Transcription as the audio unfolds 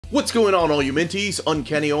What's going on, all you Minties?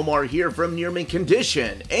 Uncanny Omar here from Near Mint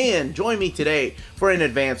Condition, and join me today for an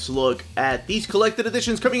advanced look at these collected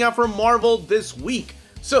editions coming out from Marvel this week,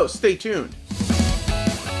 so stay tuned.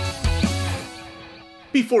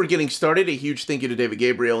 Before getting started, a huge thank you to David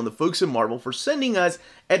Gabriel and the folks at Marvel for sending us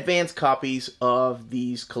advanced copies of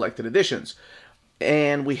these collected editions.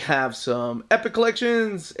 And we have some Epic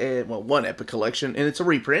collections, and well, one Epic collection, and it's a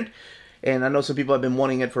reprint. And I know some people have been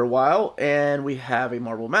wanting it for a while. And we have a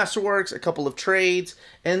Marvel MASTERWORKS, a couple of trades,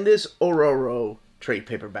 and this ORORO trade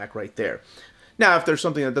paperback right there. Now, if there's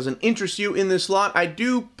something that doesn't interest you in this lot, I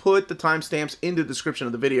do put the timestamps in the description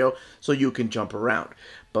of the video so you can jump around.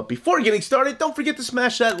 But before getting started, don't forget to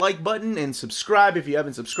smash that like button and subscribe if you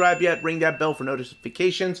haven't subscribed yet. Ring that bell for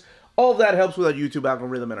notifications. All of that helps with our YouTube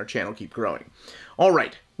algorithm and our channel keep growing.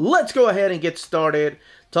 Alright, let's go ahead and get started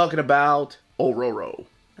talking about ORORO.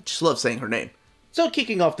 I just love saying her name. So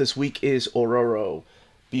kicking off this week is ORORO,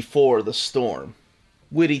 Before the Storm.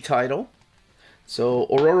 Witty title. So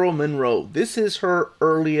ORORO Monroe, this is her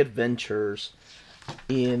early adventures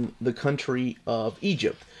in the country of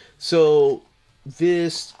Egypt. So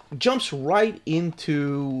this jumps right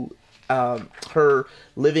into her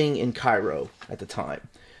living in Cairo at the time.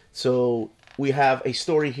 So we have a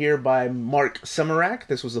story here by Mark Semarak.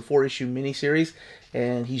 This was the 4-issue miniseries,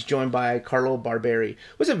 and he's joined by Carlo Barberi.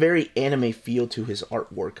 It was a very anime feel to his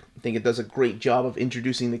artwork. I think it does a great job of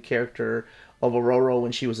introducing the character of ORORO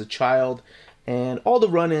when she was a child, and all the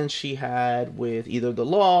run-ins she had with either the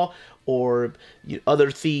law or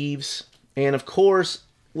other thieves. And of course,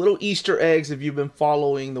 little Easter eggs if you've been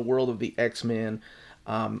following the world of the X-Men.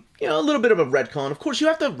 A little bit of a retcon. Of course, you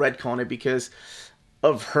have to retcon it because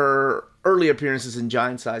of her early appearances in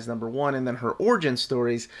Giant Size #1 and then her origin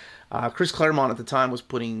stories. Chris Claremont at the time was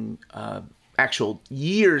putting actual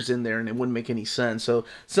years in there and it wouldn't make any sense. So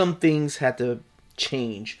some things had to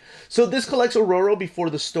change. So this collects ORORO Before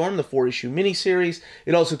the Storm, the 4-issue miniseries.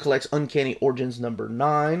 It also collects Uncanny Origins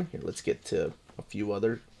 #9. Here, let's get to a few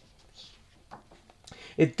other.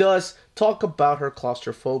 It does talk about her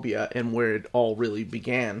claustrophobia and where it all really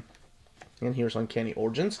began. And here's Uncanny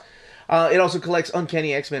Origins. It also collects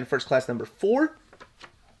Uncanny X-Men First Class #4,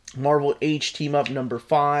 Marvel Age Team Up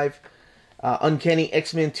 #5, Uncanny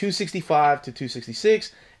X-Men 265 to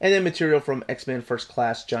 266, and then material from X-Men First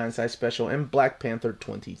Class Giant Size Special and Black Panther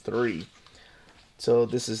 23. So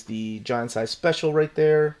this is the Giant Size Special right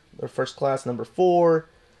there, or First Class #4.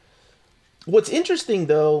 What's interesting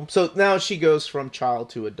though, so now she goes from child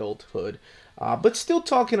to adulthood, but still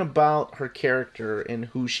talking about her character and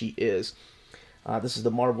who she is. This is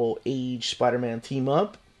the Marvel Age Spider-Man Team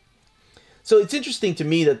Up. So it's interesting to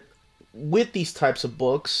me that with these types of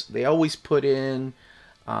books, they always put in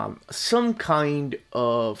some kind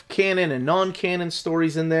of canon and non-canon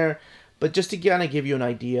stories in there, but just to kind of give you an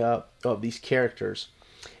idea of these characters.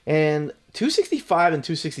 And 265 and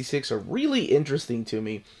 266 are really interesting to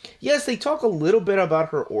me. Yes, they talk a little bit about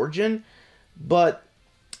her origin, but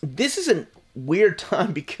this is a weird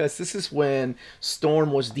time because this is when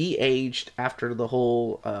Storm was de-aged after the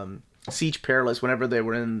whole Siege Perilous, whenever they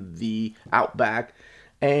were in the Outback.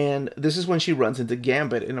 And this is when she runs into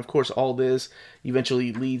Gambit. And of course, all this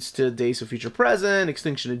eventually leads to Days of Future Present,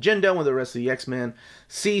 Extinction Agenda, when the rest of the X-Men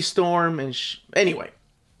see Storm. And anyway,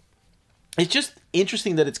 it's just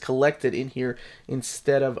interesting that it's collected in here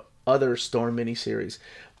instead of other Storm miniseries.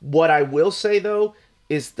 What I will say, though,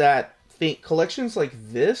 is that collections like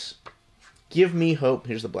this give me hope.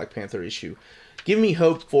 Here's the Black Panther issue. Give me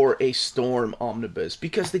hope for a Storm omnibus,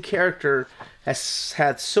 because the character has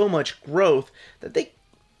had so much growth that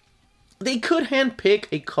they could handpick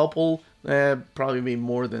a couple, probably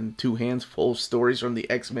more than 2 hands full of stories from the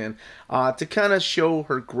X-Men to kind of show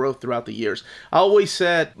her growth throughout the years. I always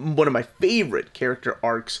said one of my favorite character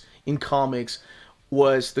arcs in comics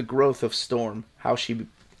was the growth of Storm, how she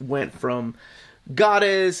went from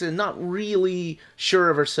goddess and not really sure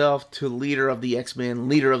of herself to leader of the X-Men,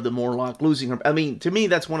 leader of the Morlock, losing her. I mean, to me,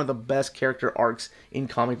 that's one of the best character arcs in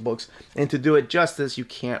comic books. And to do it justice, you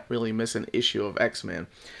can't really miss an issue of X-Men.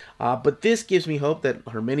 But this gives me hope that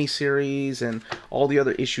her miniseries and all the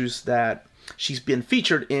other issues that she's been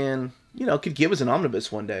featured in, could give us an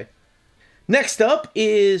omnibus one day. Next up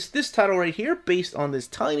is this title right here, based on this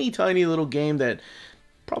tiny, tiny little game that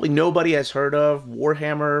probably nobody has heard of,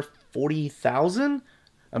 Warhammer 40,000?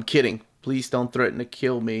 I'm kidding. Please don't threaten to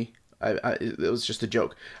kill me. It was just a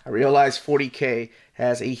joke. I realize 40K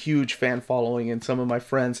has a huge fan following, and some of my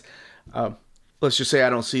friends, let's just say I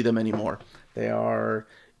don't see them anymore. They are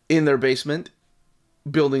in their basement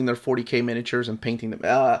building their 40K miniatures and painting them.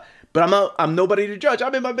 But I'm nobody to judge.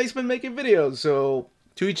 I'm in my basement making videos, so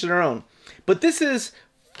to each their own. But this is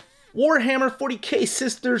Warhammer 40k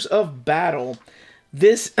Sisters of Battle.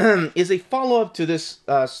 This is a follow-up to this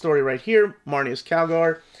story right here, Marneus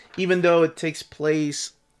Calgar. Even though it takes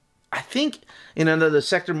place, I think, in another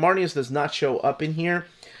sector, Marneus does not show up in here.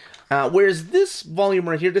 Whereas this volume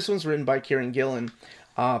right here, this one's written by Kieran Gillen,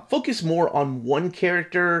 focused more on one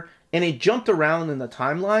character, and it jumped around in the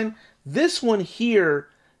timeline. This one here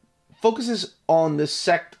focuses on this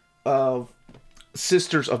sect of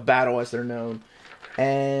Sisters of Battle, as they're known.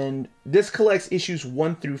 And this collects issues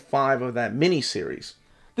 1 through 5 of that mini-series.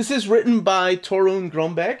 This is written by Torunn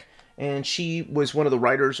Grønbæk, and she was one of the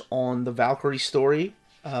writers on the Valkyrie story,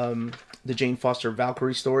 the Jane Foster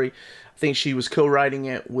Valkyrie story. I think she was co-writing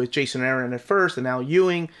it with Jason Aaron at first, and now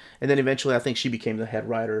Ewing, and then eventually I think she became the head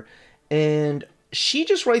writer. And she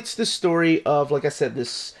just writes this story of, like I said,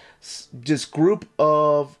 this group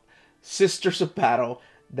of Sisters of Battle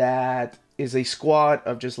that is a squad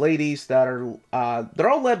of just ladies that are, they're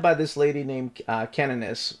all led by this lady named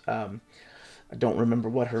Canoness. I don't remember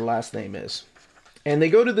what her last name is. And they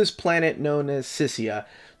go to this planet known as Sissia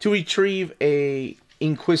to retrieve a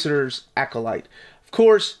Inquisitor's acolyte. Of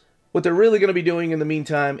course, what they're really going to be doing in the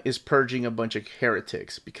meantime is purging a bunch of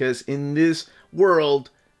heretics, because in this world,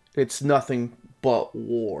 it's nothing but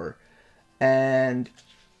war. And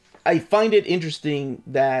I find it interesting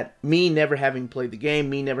that me never having played the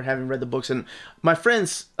game, me never having read the books, and my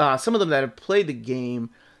friends, some of them that have played the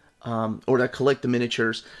game, or that collect the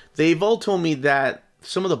miniatures, they've all told me that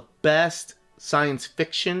some of the best science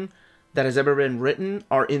fiction that has ever been written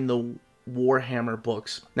are in the Warhammer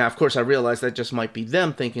books. Now, of course, I realize that just might be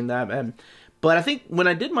them thinking that, but I think when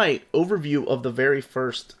I did my overview of the very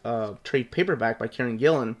first trade paperback by Kieran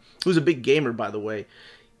Gillen, who's a big gamer, by the way,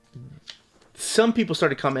 some people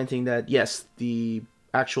started commenting that, yes, the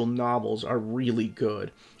actual novels are really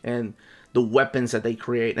good, and the weapons that they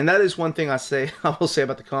create. And that is one thing I will say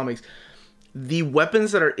about the comics. The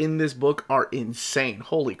weapons that are in this book are insane.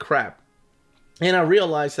 Holy crap. And I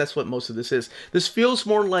realize that's what most of this is. This feels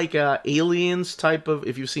more like Aliens type of,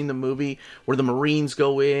 if you've seen the movie, where the Marines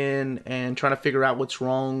go in and trying to figure out what's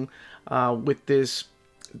wrong with this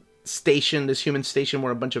station, this human station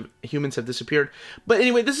where a bunch of humans have disappeared. But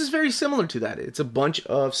anyway, this is very similar to that. It's a bunch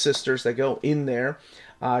of sisters that go in there,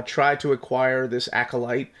 try to acquire this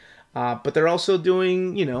acolyte, but they're also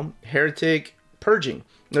doing, you know, heretic purging.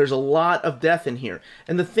 There's a lot of death in here.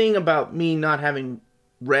 And the thing about me not having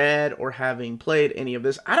read or having played any of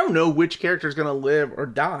this, I don't know which character is going to live or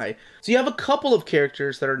die. So you have a couple of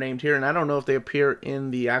characters that are named here, and I don't know if they appear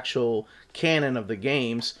in the actual canon of the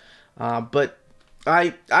games, but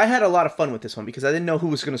I had a lot of fun with this one because I didn't know who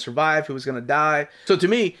was going to survive, who was going to die. So to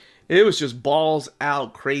me, it was just balls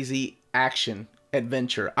out crazy action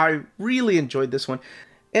adventure. I really enjoyed this one.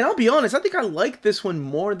 And I'll be honest, I think I like this one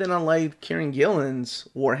more than I liked Kieran Gillen's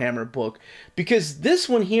Warhammer book, because this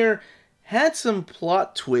one here had some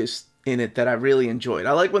plot twists in it that I really enjoyed.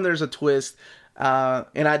 I like when there's a twist,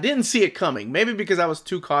 and I didn't see it coming. Maybe because I was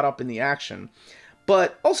too caught up in the action,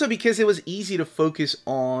 but also because it was easy to focus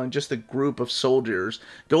on just a group of soldiers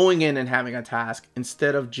going in and having a task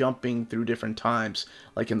instead of jumping through different times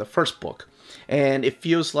like in the first book. And it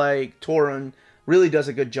feels like Torunn really does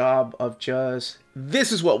a good job of just,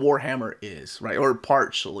 this is what Warhammer is, right? Or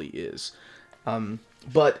partially is.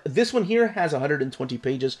 But this one here has 120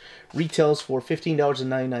 pages, retails for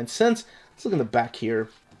 $15.99. Let's look in the back here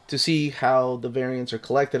to see how the variants are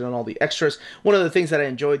collected and all the extras. One of the things that I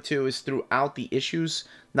enjoyed too is throughout the issues,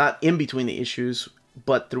 not in between the issues,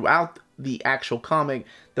 but throughout the actual comic,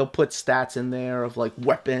 they'll put stats in there of like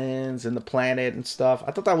weapons and the planet and stuff.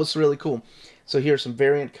 I thought that was really cool. So here's some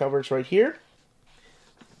variant covers right here.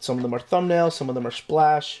 Some of them are thumbnails, some of them are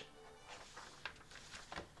splash.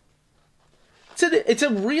 It's a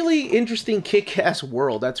really interesting kick-ass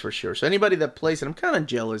world, that's for sure. So anybody that plays it, I'm kind of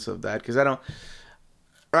jealous of that because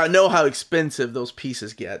I know how expensive those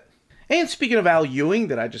pieces get. And speaking of Al Ewing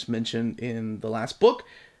that I just mentioned in the last book,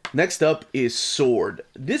 next up is S.W.O.R.D.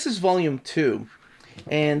 This is volume 2,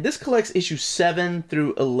 and this collects issues 7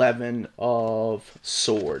 through 11 of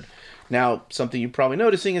S.W.O.R.D. Now, something you're probably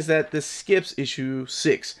noticing is that this skips issue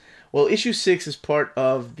 6. Well, issue 6 is part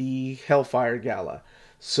of the Hellfire Gala.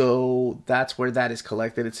 So that's where that is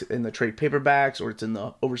collected. It's in the trade paperbacks or it's in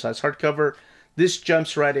the oversized hardcover. This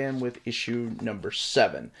jumps right in with issue number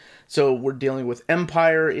 7. So we're dealing with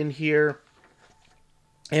Empire in here.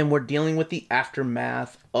 And we're dealing with the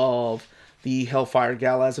aftermath of the Hellfire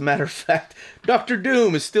Gala. As a matter of fact, Dr.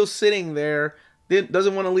 Doom is still sitting there.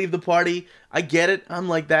 Doesn't want to leave the party. I get it. I'm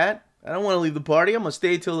like that. I don't want to leave the party. I'm going to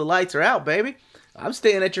stay till the lights are out, baby. I'm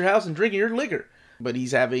staying at your house and drinking your liquor. But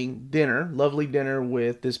he's having dinner, lovely dinner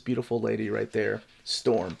with this beautiful lady right there,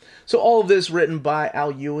 Storm. So all of this written by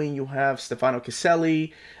Al Ewing. You have Stefano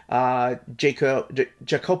Caselli,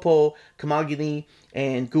 Jacopo Camagini,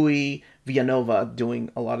 and Gui Villanova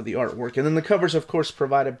doing a lot of the artwork. And then the covers, of course,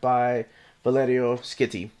 provided by Valerio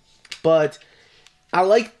Schitti. But I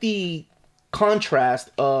like the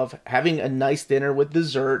contrast of having a nice dinner with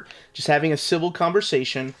dessert, just having a civil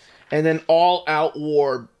conversation, and then all-out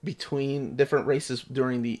war between different races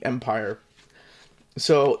during the Empire.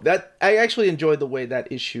 So that I actually enjoyed the way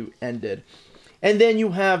that issue ended. And then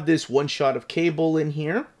you have this one shot of Cable in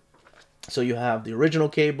here. So you have the original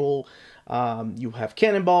Cable. You have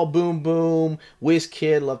Cannonball, Boom Boom, Whiz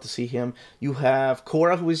Kid, love to see him. You have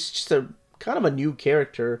Cora, who is just a kind of a new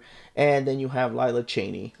character. And then you have Lila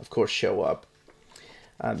Cheney, of course, show up.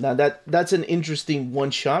 Now that's an interesting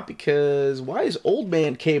one shot, because why is Old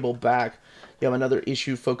Man Cable back? You have another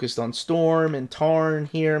issue focused on Storm and Tarn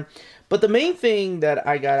here. But the main thing that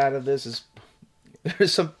I got out of this is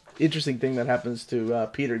there's some interesting thing that happens to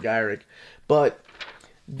Peter Gyrick. But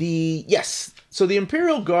so the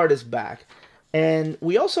Imperial Guard is back. And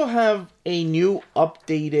we also have a new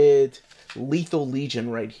updated Lethal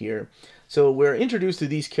Legion right here. So we're introduced to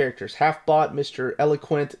these characters: Halfbot, Mr.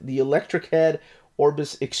 Eloquent, the Electric Head,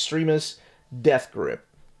 Orbis Extremis, Death Grip.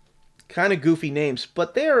 Kind of goofy names,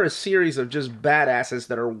 but they are a series of just badasses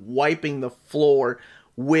that are wiping the floor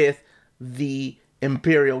with the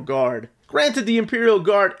Imperial Guard. Granted, the Imperial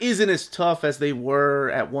Guard isn't as tough as they were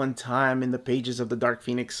at one time in the pages of the Dark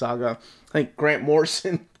Phoenix saga. I think Grant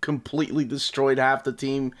Morrison completely destroyed half the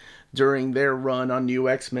team during their run on New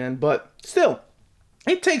X-Men, but still,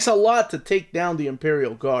 it takes a lot to take down the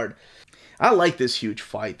Imperial Guard. I like this huge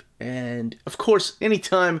fight, and of course,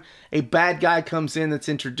 anytime a bad guy comes in that's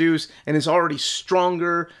introduced and is already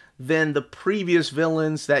stronger than the previous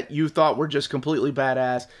villains that you thought were just completely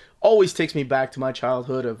badass, always takes me back to my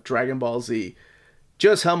childhood of Dragon Ball Z.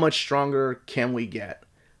 Just how much stronger can we get?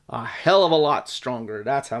 A hell of a lot stronger.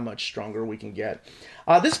 That's how much stronger we can get.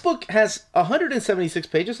 This book has 176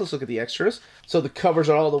 pages. Let's look at the extras. So the covers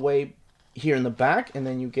are all the way here in the back, and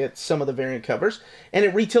then you get some of the variant covers, and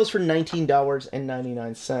it retails for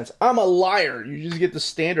 $19.99. I'm a liar. You just get the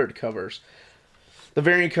standard covers. The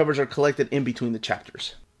variant covers are collected in between the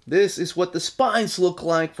chapters. This is what the spines look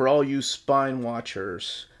like for all you spine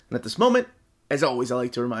watchers. And at this moment, as always, I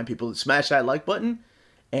like to remind people to smash that like button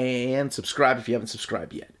and subscribe if you haven't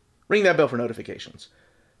subscribed yet. Ring that bell for notifications.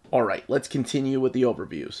 Alright, let's continue with the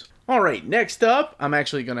overviews. Alright, next up, I'm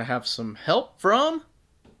actually going to have some help from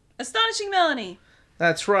Astonishing Melanie.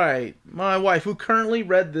 That's right, my wife, who currently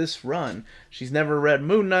read this run. She's never read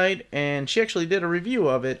Moon Knight, and she actually did a review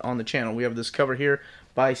of it on the channel. We have this cover here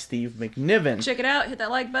by Steve McNiven. Check it out, hit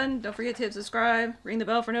that like button, don't forget to hit subscribe, ring the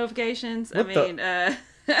bell for notifications.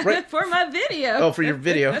 Right. For my video. Oh, for your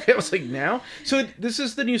video. I was like, now? So this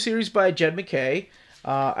is the new series by Jed MacKay.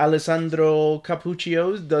 Alessandro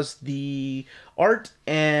Capuccio does the art,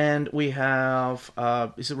 and we have,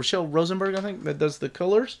 is it Rochelle Rosenberg, I think, that does the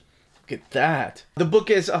colors? Look at that. The book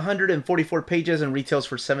is 144 pages and retails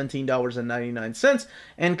for $17.99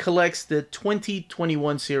 and collects the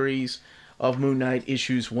 2021 series of Moon Knight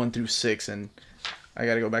issues 1 through 6. And I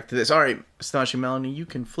gotta go back to this. All right, Astonishing Melanie, you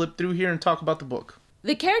can flip through here and talk about the book.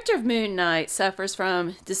 The character of Moon Knight suffers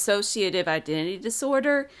from dissociative identity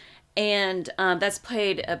disorder, and that's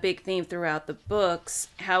played a big theme throughout the books.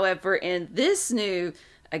 However, in this new,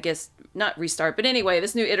 I guess, not restart, but anyway,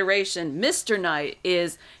 this new iteration, Mr. Knight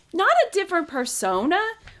is not a different persona,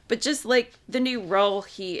 but just like the new role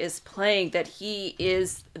he is playing, that he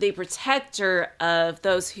is the protector of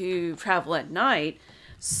those who travel at night.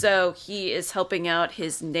 So he is helping out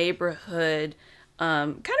his neighborhood,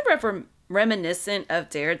 kind of reminiscent of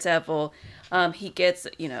Daredevil. He gets, a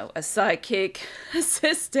sidekick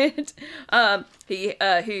assistant, a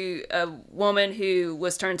woman who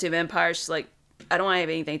was turned to a vampire. She's like, I don't want to have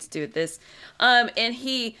anything to do with this. And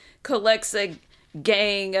he collects a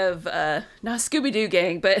gang of, not Scooby-Doo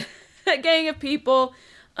gang, but a gang of people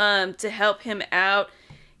to help him out.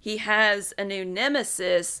 He has a new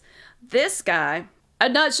nemesis. This guy,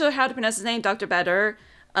 I'm not sure how to pronounce his name, Dr. Bader.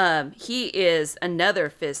 He is another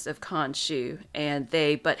fist of Khonshu, and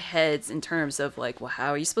they butt heads in terms of like, well, how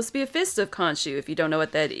are you supposed to be a fist of Khonshu if you don't know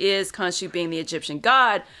what that is? Khonshu being the Egyptian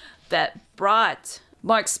god that brought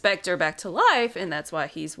Mark Spector back to life, and that's why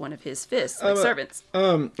he's one of his fists, like servants.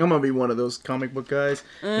 I'm gonna be one of those comic book guys.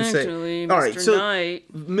 Actually, all right, Mr.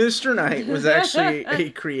 Knight. Mr. Knight was actually a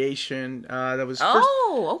creation that was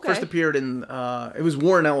first appeared in, it was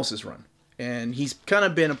Warren Ellis's run. and he's kind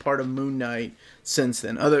of been a part of Moon Knight since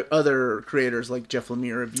then. Other creators like Jeff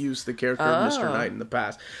Lemire have used the character of Mr. Knight in the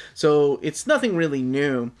past, so it's nothing really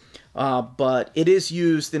new, but it is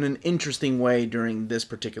used in an interesting way during this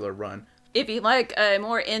particular run. If you'd like a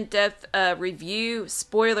more in-depth review,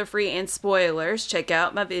 spoiler-free and spoilers, check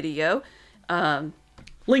out my video.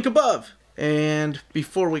 Link above. And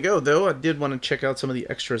before we go, though, I did want to check out some of the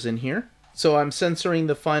extras in here. So I'm censoring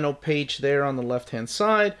the final page there on the left-hand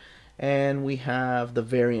side, and we have the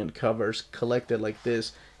variant covers collected like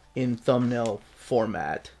this in thumbnail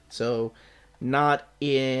format. So not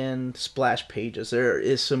in splash pages. There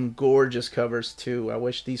is some gorgeous covers, too. I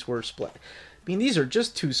wish these were splash. I mean, these are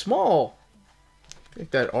just too small. I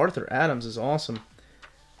think that Arthur Adams is awesome.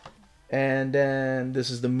 And then this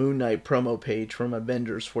is the Moon Knight promo page from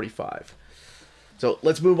Avengers 45. So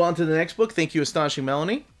let's move on to the next book. Thank you, Astonishing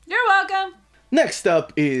Melanie. You're welcome. Next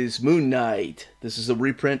up is Moon Knight. This is a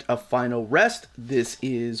reprint of Final Rest. This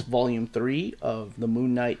is volume 3 of the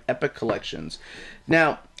Moon Knight Epic Collections.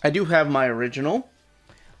 Now, I do have my original.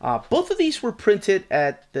 Both of these were printed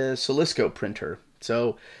at the Celisco printer.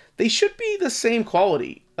 So they should be the same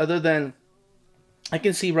quality, other than I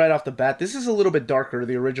can see right off the bat, this is a little bit darker.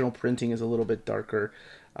 The original printing is a little bit darker.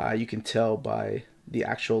 You can tell by the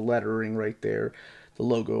actual lettering right there. The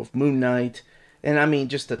logo of Moon Knight. And I mean,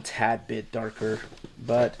 just a tad bit darker.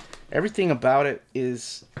 But everything about it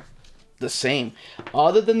is the same.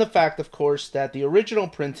 Other than the fact, of course, that the original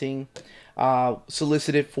printing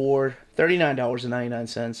solicited for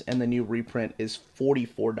 $39.99. And the new reprint is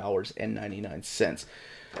 $44.99.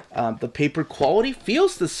 The paper quality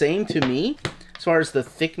feels the same to me. As far as the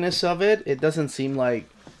thickness of it, it doesn't seem like,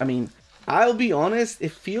 I mean, I'll be honest,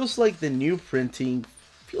 it feels like the new printing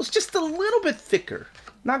feels just a little bit thicker.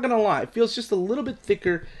 Not gonna lie, it feels just a little bit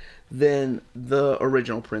thicker than the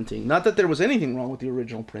original printing. Not that there was anything wrong with the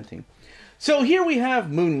original printing. So here we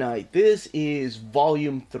have Moon Knight. This is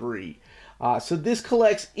volume 3. So this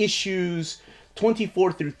collects issues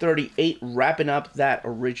 24 through 38, wrapping up that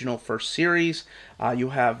original first series. You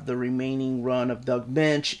have the remaining run of Doug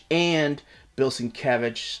Moench and Bill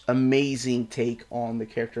Sienkiewicz's amazing take on the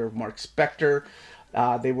character of Mark Spector.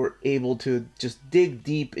 They were able to just dig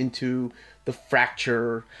deep into the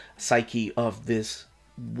fracture psyche of this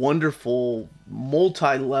wonderful,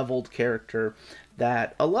 multi-leveled character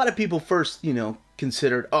that a lot of people first,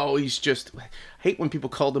 considered, oh, he's just, I hate when people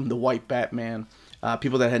called him the White Batman.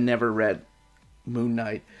 People that had never read Moon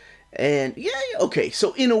Knight. And yeah, okay,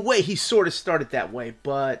 so in a way he sort of started that way,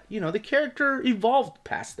 but the character evolved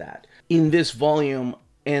past that. In this volume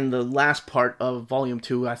and the last part of volume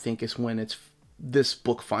 2, I think is when this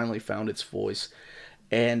book finally found its voice.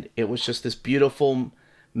 And it was just this beautiful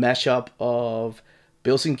mashup of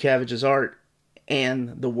Bill Sienkiewicz's art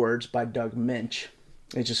and the words by Doug Moench.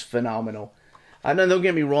 It's just phenomenal. And don't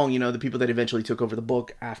get me wrong, the people that eventually took over the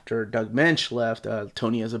book after Doug Moench left,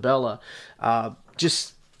 Tony Isabella,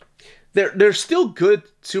 just they're still good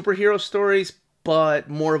superhero stories, but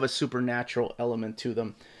more of a supernatural element to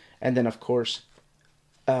them. And then, of course,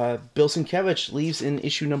 Bill Sienkiewicz leaves in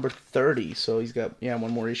issue number 30, so he's got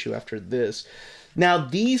one more issue after this. Now,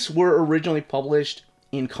 these were originally published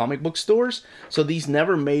in comic book stores, so these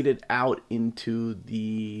never made it out into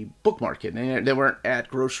the book market. They weren't at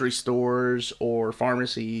grocery stores or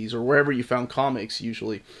pharmacies or wherever you found comics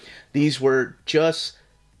usually. These were just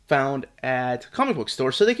found at comic book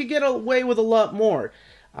stores, so they could get away with a lot more.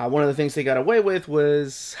 One of the things they got away with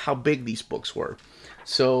was how big these books were.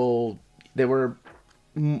 So they were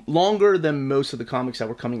longer than most of the comics that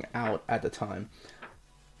were coming out at the time.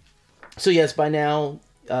 So yes, by now,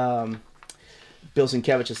 Bill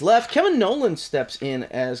Sienkiewicz has left. Kevin Nolan steps in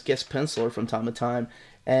as guest penciler from time to time.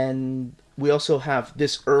 And we also have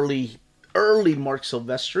this early Mark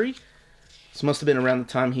Silvestri. This must have been around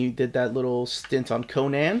the time he did that little stint on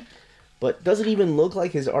Conan. But doesn't even look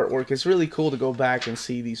like his artwork. It's really cool to go back and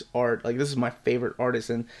see these art. Like, this is my favorite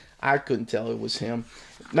artist, and I couldn't tell it was him.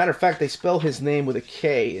 Matter of fact, they spell his name with a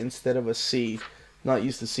K instead of a C. Not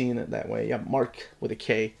used to seeing it that way. Yeah, Mark with a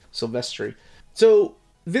K, Silvestri. So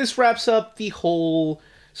this wraps up the whole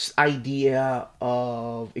idea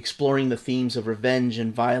of exploring the themes of revenge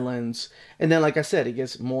and violence. And then, like I said, it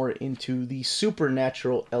gets more into the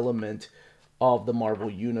supernatural element of the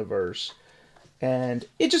Marvel Universe. And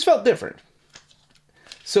it just felt different.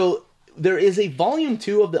 So there is a volume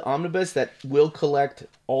 2 of the omnibus that will collect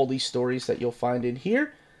all these stories that you'll find in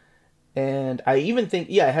here. And I even think,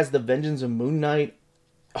 it has the Vengeance of Moon Knight.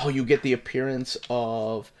 Oh, you get the appearance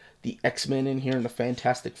of the X-Men in here and the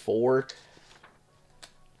Fantastic Four.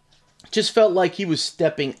 Just felt like he was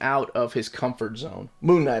stepping out of his comfort zone.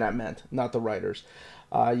 Moon Knight, I meant, not the writers.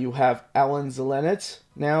 You have Alan Zelenitz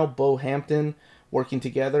now, Bo Hampton, working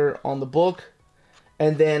together on the book.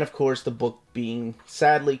 And then, of course, the book being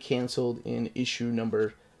sadly canceled in issue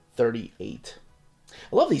number 38.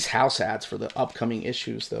 I love these house ads for the upcoming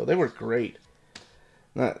issues, though. They were great.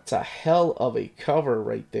 That's a hell of a cover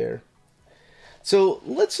right there. So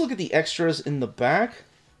let's look at the extras in the back.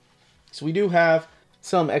 So we do have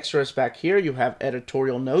some extras back here. You have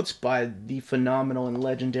editorial notes by the phenomenal and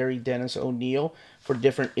legendary Dennis O'Neil for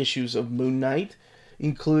different issues of Moon Knight,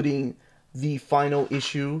 including the final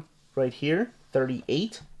issue right here,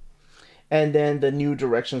 38. And then the new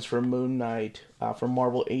directions for Moon Knight for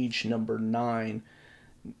Marvel Age number 9.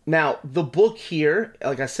 Now, the book here,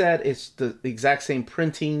 like I said, it's the exact same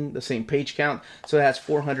printing, the same page count. So it has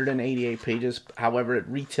 488 pages. However, it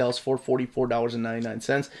retails for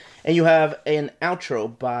 $44.99. And you have an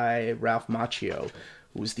outro by Ralph Macchio,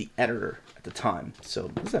 who was the editor at the time.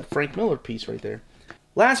 So this is that Frank Miller piece right there.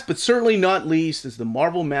 Last but certainly not least is the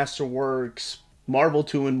Marvel Masterworks Marvel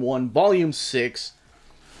 2-in-1 Volume 6.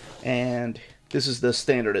 And this is the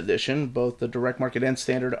standard edition. Both the direct market and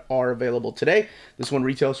standard are available today. This one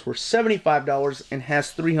retails for $75 and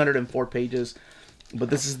has 304 pages. But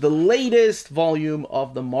this is the latest volume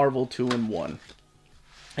of the Marvel 2-in-1.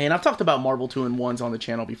 And I've talked about Marvel 2-in-1s on the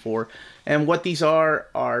channel before. And what these are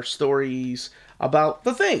stories about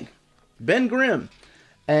the Thing, Ben Grimm.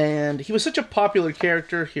 And he was such a popular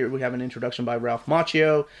character. Here we have an introduction by Ralph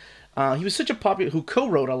Macchio. He was such a popular, who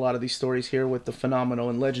co-wrote a lot of these stories here with the phenomenal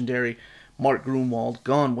and legendary Mark Gruenwald,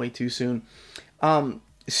 gone way too soon.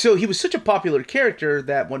 So he was such a popular character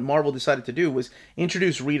that what Marvel decided to do was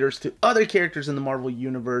introduce readers to other characters in the Marvel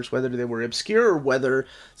Universe, whether they were obscure or whether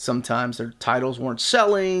sometimes their titles weren't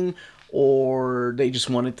selling or they just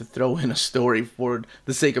wanted to throw in a story for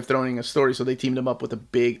the sake of throwing a story, so they teamed him up with a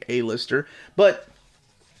big A-lister. But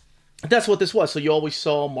that's what this was. So you always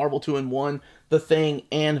saw Marvel 2-in-1, The Thing,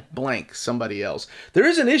 and blank, somebody else. There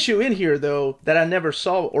is an issue in here, though, that I never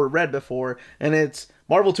saw or read before, and it's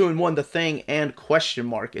Marvel 2-in-1, The Thing, and question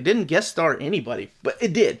mark. It didn't guest star anybody, but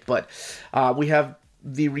it did. But we have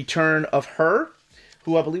the return of her,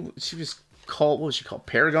 who I believe she was called, what was she called?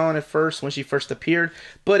 Paragon at first, when she first appeared.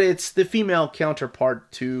 But it's the female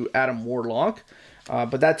counterpart to Adam Warlock.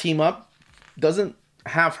 But that team up doesn't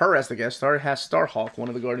have her as the guest star. It has Starhawk, one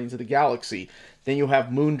of the Guardians of the Galaxy. Then you have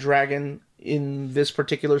Moondragon in this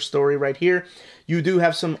particular story right here. You do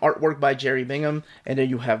have some artwork by Jerry Bingham, and then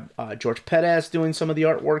you have George Perez doing some of the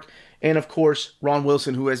artwork, and of course Ron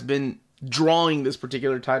Wilson, who has been drawing this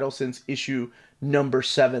particular title since issue number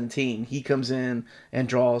 17. He comes in and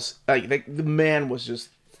draws, the man was just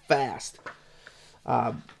fast.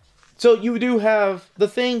 So you do have the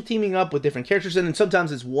Thing teaming up with different characters, and then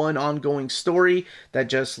sometimes it's one ongoing story that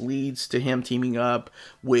just leads to him teaming up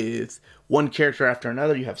with one character after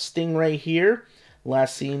another. You have Stingray here,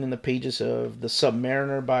 last seen in the pages of The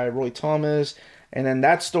Submariner by Roy Thomas, and then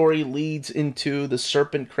that story leads into the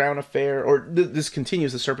Serpent Crown affair, or this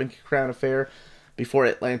continues the Serpent Crown affair before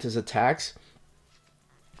Atlantis attacks.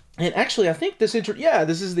 And actually, I think this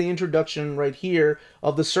is the introduction right here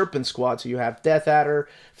of the Serpent Squad. So you have Death Adder,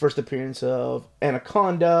 first appearance of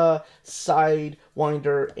Anaconda,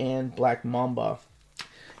 Sidewinder, and Black Mamba.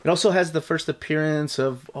 It also has the first appearance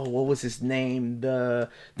of, what was his name? The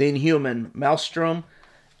Inhuman, Maelstrom.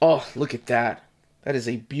 Oh, look at that. That is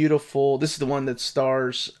a beautiful, this is the one that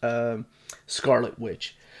stars Scarlet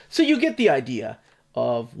Witch. So you get the idea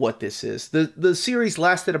of what this is. The series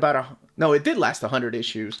lasted about it did last 100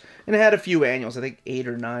 issues, and it had a few annuals, I think 8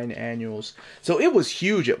 or 9 annuals. So it was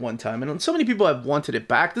huge at one time, and so many people have wanted it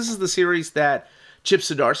back. This is the series that Chip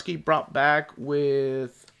Zdarsky brought back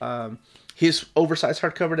with his oversized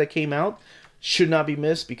hardcover that came out. Should not be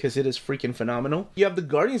missed because it is freaking phenomenal. You have the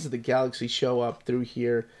Guardians of the Galaxy show up through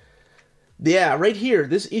here. Yeah, right here,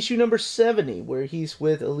 this issue number 70, where he's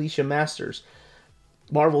with Alicia Masters.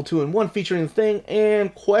 Marvel 2-in-1 featuring the Thing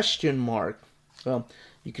and question mark. Well,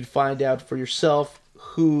 you can find out for yourself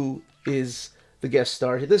who is the guest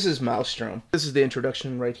star. This is Maelstrom. This is the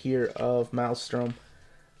introduction right here of Maelstrom.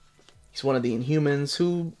 He's one of the Inhumans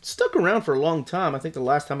who stuck around for a long time. I think the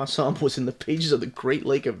last time I saw him was in the pages of the Great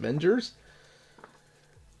Lake Avengers.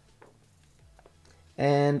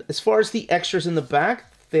 And as far as the extras in the back,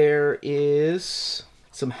 there is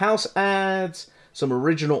some house ads, some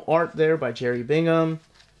original art there by Jerry Bingham,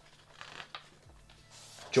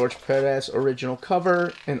 George Perez original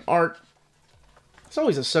cover and art. It's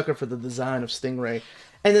always a sucker for the design of Stingray.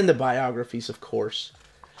 And then the biographies, of course,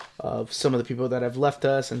 of some of the people that have left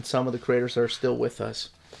us and some of the creators that are still with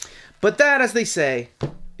us. But that, as they say,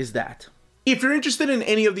 is that. If you're interested in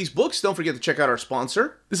any of these books, don't forget to check out our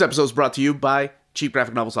sponsor. This episode is brought to you by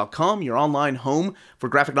CheapGraphicNovels.com, your online home for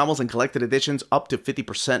graphic novels and collected editions up to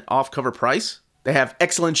 50% off cover price. They have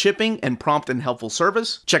excellent shipping and prompt and helpful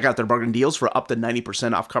service. Check out their bargain deals for up to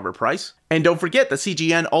 90% off cover price. And don't forget that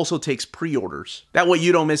CGN also takes pre-orders. That way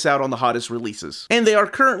you don't miss out on the hottest releases. And they are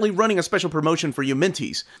currently running a special promotion for you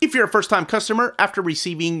Minties. If you're a first-time customer, after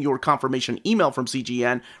receiving your confirmation email from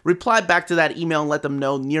CGN, reply back to that email and let them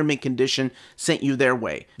know Near Mint Condition sent you their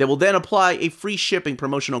way. They will then apply a free shipping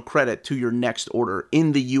promotional credit to your next order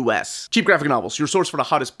in the US. Cheap Graphic Novels, your source for the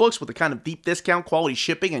hottest books with the kind of deep discount, quality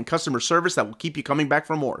shipping, and customer service that will keep you coming back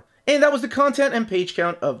for more. And that was the content and page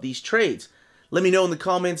count of these trades. Let me know in the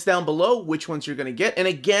comments down below which ones you're going to get. And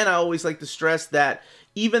again, I always like to stress that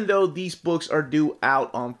even though these books are due out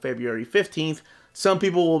on February 15th, some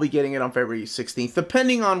people will be getting it on February 16th,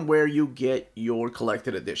 depending on where you get your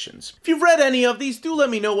collected editions. If you've read any of these, do let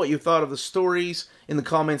me know what you thought of the stories in the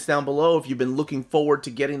comments down below. If you've been looking forward to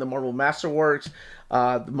getting the Marvel Masterworks,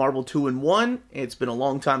 the Marvel 2-in-1, it's been a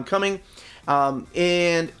long time coming.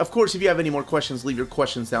 And of course, if you have any more questions, leave your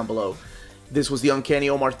questions down below. This was the Uncanny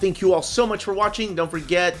Omar. Thank you all so much for watching. Don't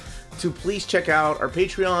forget to please check out our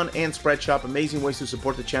Patreon and Spreadshop. Amazing ways to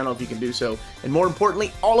support the channel if you can do so. And more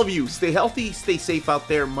importantly, all of you, stay healthy, stay safe out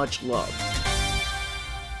there. Much love.